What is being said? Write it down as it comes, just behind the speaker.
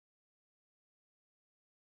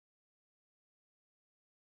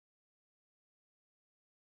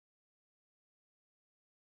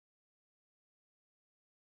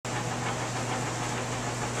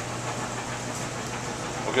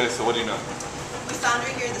Okay, so what do you know? We found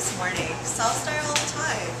her here this morning. Cells die all the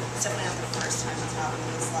time. It's definitely not the first time it's happened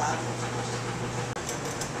in this lab.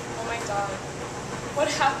 Oh my god. What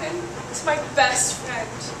happened to my best friend?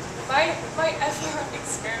 My FR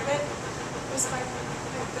experiment was my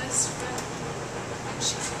best friend. And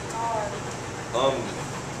she's gone.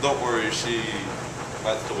 Don't worry, she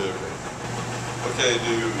might still be okay. Okay,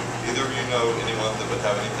 do either of you know anyone that would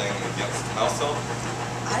have anything against mouse cell?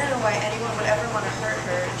 I don't know why anyone would ever want to hurt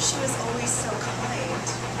her. She was always so kind.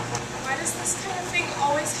 Why does this kind of thing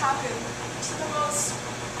always happen to the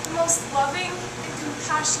most loving and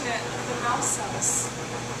compassionate of the mouse cells?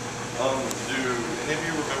 Do any of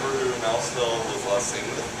you remember who mouse cell was last seen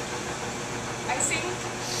with? I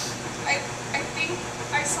think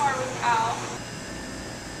I saw her with Al.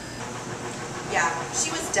 Yeah,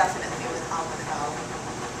 she was definitely with Al.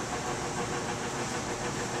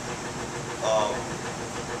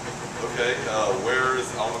 Okay, where is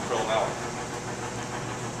Almacryl now?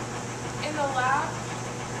 In the lab?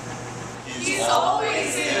 He's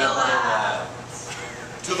always in the lab.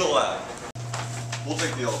 To the lab. We'll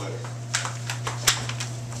take the elevator.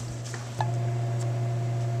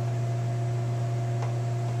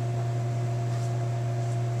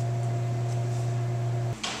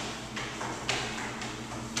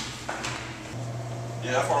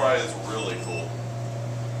 Yeah, FRI is really cool.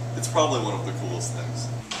 It's probably one of the coolest things.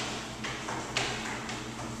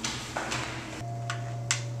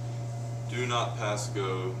 Do not pass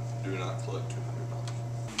go, do not collect $200.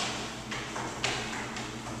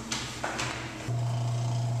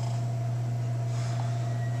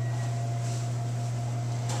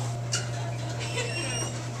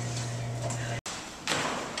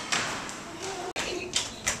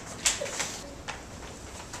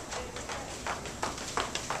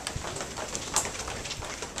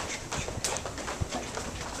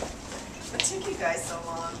 What took you guys so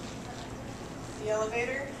long? The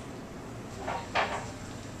elevator?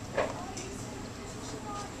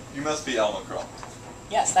 You must be Almacryl.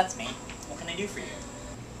 Yes, that's me. What can I do for you?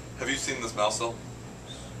 Have you seen this mouse cell?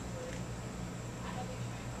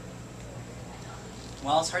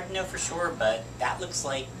 Well, it's hard to know for sure, but that looks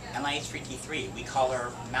like NIH3T3. We call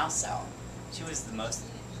her mouse cell. She was the most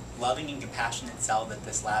loving and compassionate cell that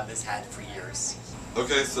this lab has had for years.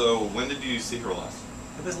 Okay, so when did you see her last?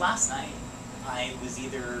 It was last night. I was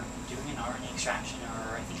either doing an RNA extraction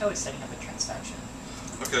or I think I was setting up a transfection.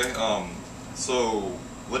 Okay, so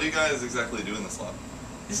what do you guys exactly do in this lab?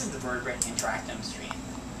 This is the Vertebrate Interactome stream.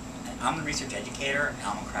 And I'm the research educator,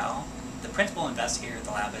 Al McCrell. The principal investigator at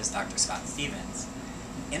the lab is Dr. Scott Stevens.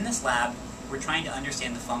 In this lab, we're trying to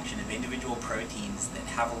understand the function of individual proteins that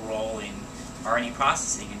have a role in RNA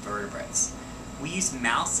processing in vertebrates. We use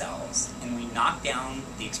mouse cells, and we knock down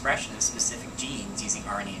the expression of specific genes using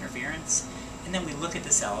RNA interference, and then we look at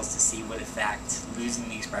the cells to see what effect losing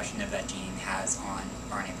the expression of that gene has on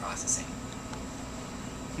RNA processing.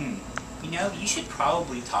 You know, you should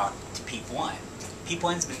probably talk to Peep1.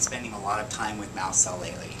 Peep1's been spending a lot of time with mouse cell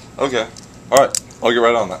lately. Okay, alright, I'll get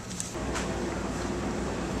right on that.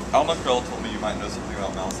 Almacryl told me you might know something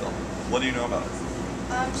about mouse cell. What do you know about it?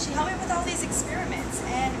 She helped me with all these experiments,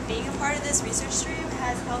 and being a part of this research stream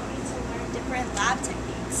has helped me to learn different lab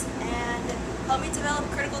techniques and helped me develop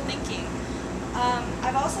critical thinking.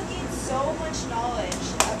 I've also gained so much knowledge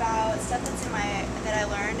about stuff that I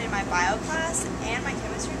learned in my bio class and my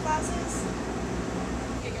chemistry classes.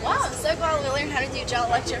 Wow, I'm so glad we learned how to do gel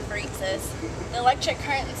electrophoresis. The electric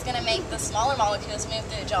current is going to make the smaller molecules move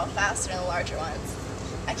through the gel faster than the larger ones.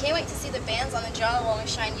 I can't wait to see the bands on the gel when we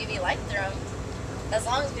shine UV light through them. As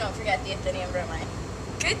long as we don't forget the aethanium bromide.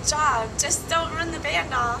 Good job. Just don't run the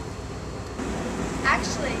band off.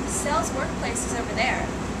 Actually, Cell's workplace is over there.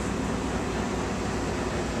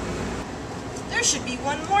 There should be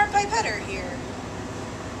one more pipetter here.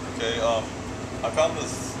 Okay, I found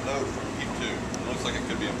this note from Peep2. It looks like it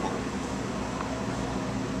could be important.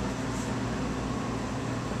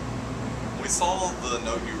 We saw the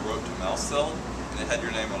note you wrote to mouse cell, and it had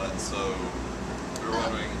your name on it, so we were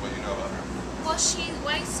wondering what you know about her. Well,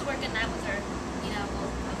 I used to work in that with her, you know,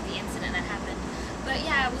 of the incident that happened. But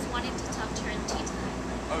yeah, I was wanting to talk to her in tea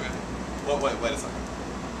time. Okay. Well, wait a second.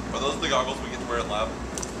 Are those the goggles we get to wear in lab?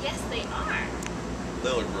 Yes, they are. They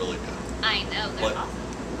look really good. I know, they're awesome.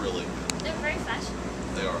 Really good. They're very fashionable.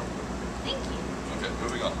 They are. Thank you. Okay,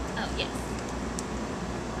 moving on. Oh, yes.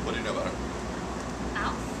 What do you know about her?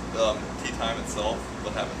 Alf? Tea time itself,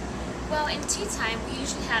 what happened? Well, in tea time, we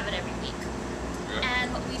usually have it every week. Okay. And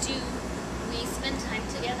what we do, we spend time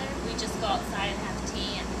together. We just go outside and have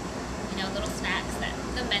tea and, you little snacks that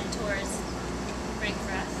the mentors bring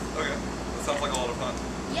for us. Okay, that sounds like a lot of fun.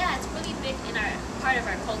 Yeah, it's really big in our part of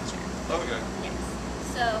our culture. Okay. Yes.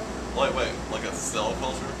 So, Wait, like a cell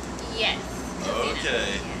culture? yes. 'Cause, you know,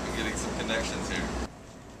 Okay, yeah. I'm getting some connections here.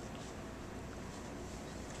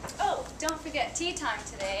 Oh, don't forget tea time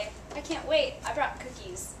today. I can't wait. I brought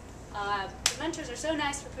cookies. The mentors are so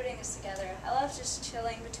nice for putting this together. I love just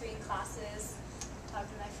chilling between classes, talking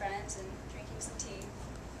to my friends, and drinking some tea.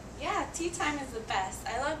 Yeah, tea time is the best.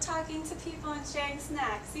 I love talking to people and sharing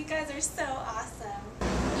snacks. You guys are so awesome.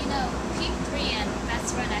 You know, Peak 3 and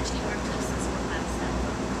Best Friend actually worked with us in school last time.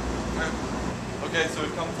 Okay, so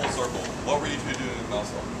we've come full circle. What were you two doing in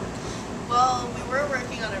Mousehole? Well, we were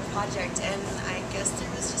working on a project, and I guess there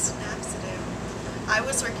was just an accident. I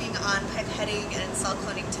was working on pipetting and cell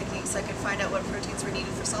cloning techniques so I could find out what proteins were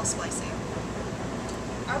needed for cell splicing.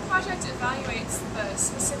 Our project evaluates the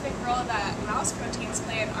specific role that mouse proteins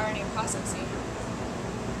play in RNA processing.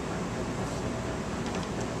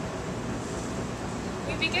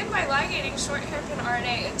 We begin by ligating short hairpin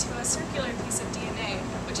RNA into a circular piece of DNA,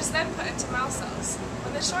 which is then put into mouse cells.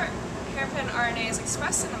 When the short hairpin RNA is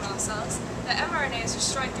expressed in the mouse cells, the mRNA is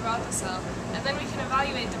destroyed throughout the cell, and then we can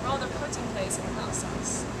evaluate the role the protein plays in the mouse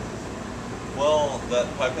cells. Well, that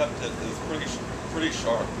pipette is pretty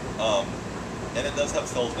sharp, and it does have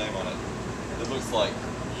cell's name on it. It looks like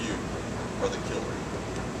you are the killer.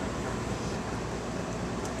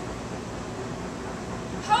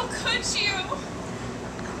 How could you?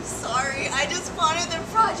 I'm sorry, I just wanted the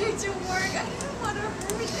project to work. I didn't want to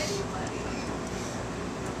hurt anybody.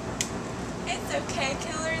 It's okay,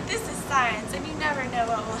 killer. This is science, and you never know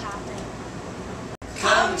what will happen.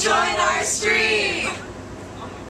 Come join our stream!